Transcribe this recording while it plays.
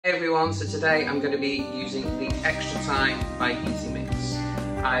Hey everyone, so today I'm going to be using the Extratime by Eazymix.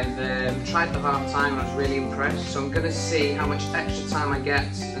 I've tried for half time and I was really impressed, so I'm going to see how much extra time I get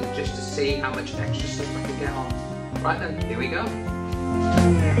and just to see how much extra stuff I can get on. Right then, here we go.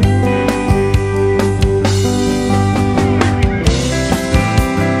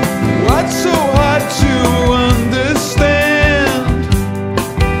 What's so hard to understand?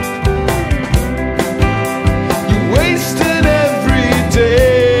 You wasted every day.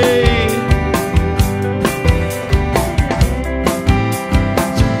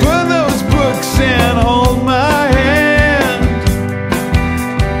 So burn those books and hold my hand.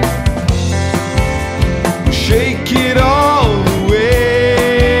 We'll shake it all away.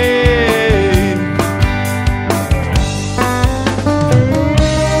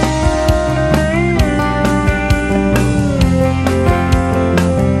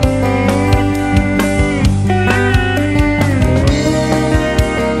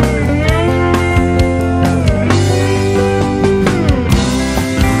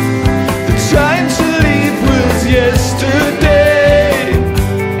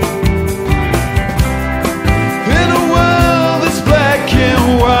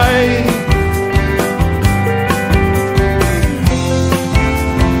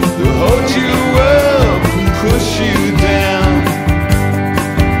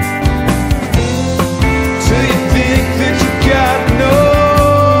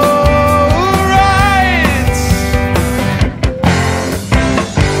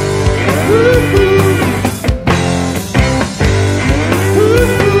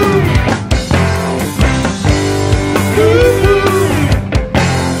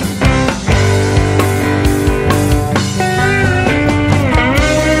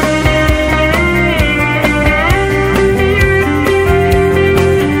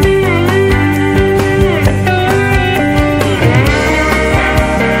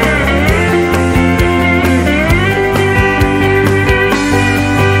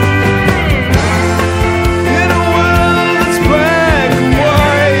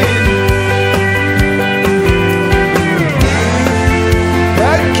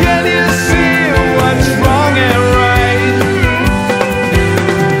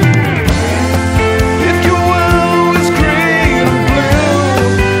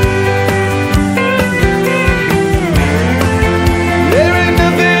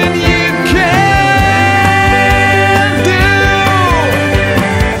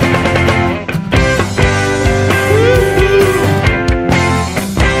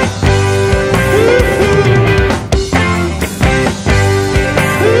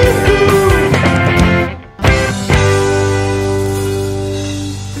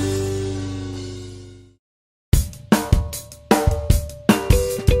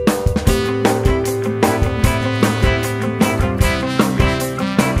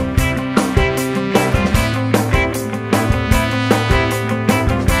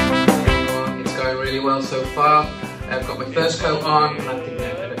 So far, I've got my first coat on and I've given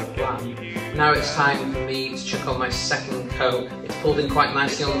it a bit of a plan. Now it's time for me to chuck on my second coat. It's pulled in quite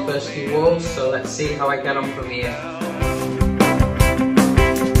nicely on the first few walls, so let's see how I get on from here.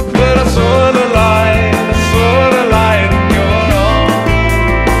 But I saw the light, I saw the light in your arms.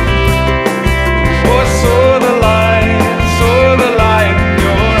 Oh, I saw the light, I saw the light in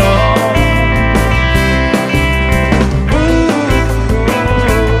your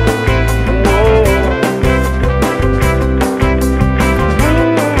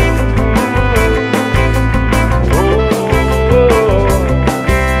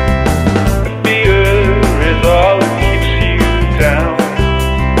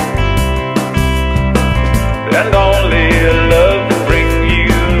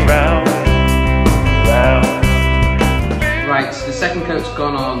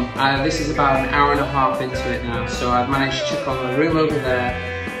gone on. This is about an hour and a half into it now, so I've managed to chuck on the room over there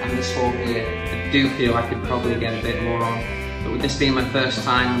and this wall here. I do feel I could probably get a bit more on, but with this being my first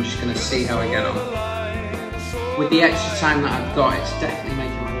time, I'm just going to see how I get on. With the extra time that I've got, it's definitely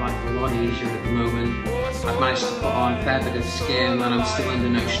making my life a lot easier at the moment. I've managed to put on a fair bit of skim and I'm still under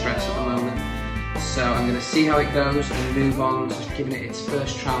no stress at the moment. So I'm going to see how it goes and move on to giving it its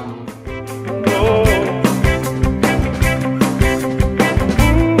first trowel.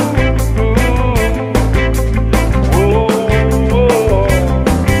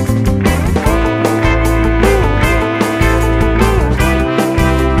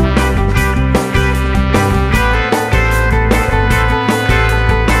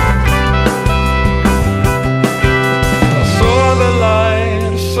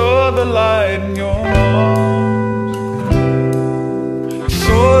 the light in your arms. I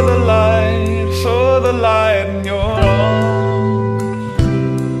saw the light.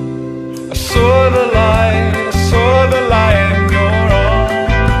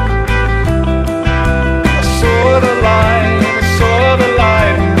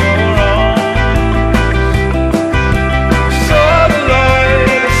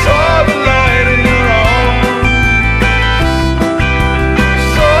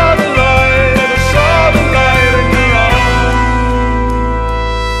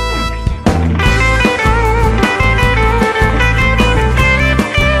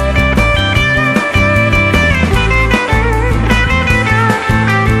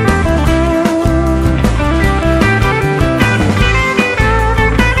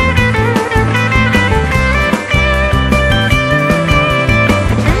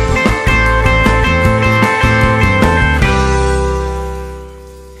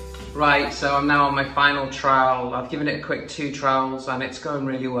 so I'm now on my final trowel. I've given it a quick 2 trowels and it's going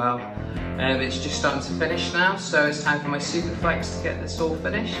really well. It's just starting to finish now, so it's time for my Superflex to get this all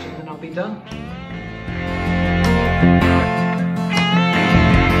finished and then I'll be done.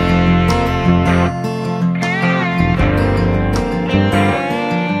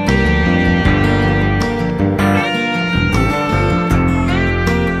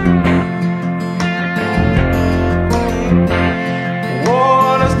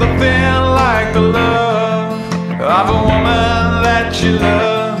 Like the love of a woman that you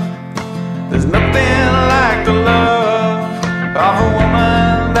love. There's nothing like the love of a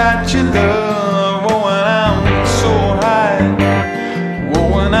woman that you love. Oh, when I'm so high,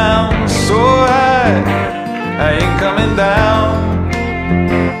 oh, when I'm so high, I ain't coming down.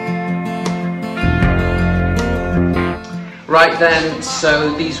 Right then,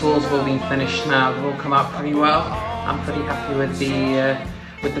 so these walls have all been finished now. They've all come out pretty well. I'm pretty happy with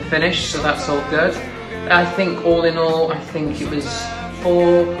the finish, so that's all good. I think all in all, I think it was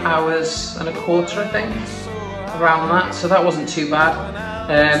 4 hours and a quarter, I think, around that, so that wasn't too bad.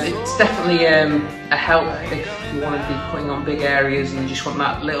 It's definitely a help if you want to be putting on big areas and you just want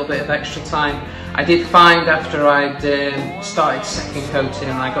that little bit of extra time. I did find after I'd started second coating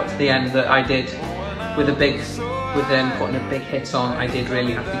and I got to the end that I did, with putting a big hit on, I did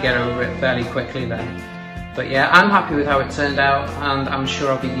really have to get over it fairly quickly then. But yeah, I'm happy with how it turned out and I'm sure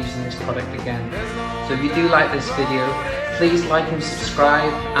I'll be using this product again. So if you do like this video, please like and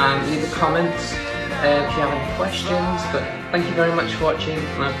subscribe and leave a comment if you have any questions. But thank you very much for watching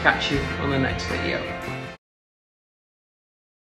and I'll catch you on the next video.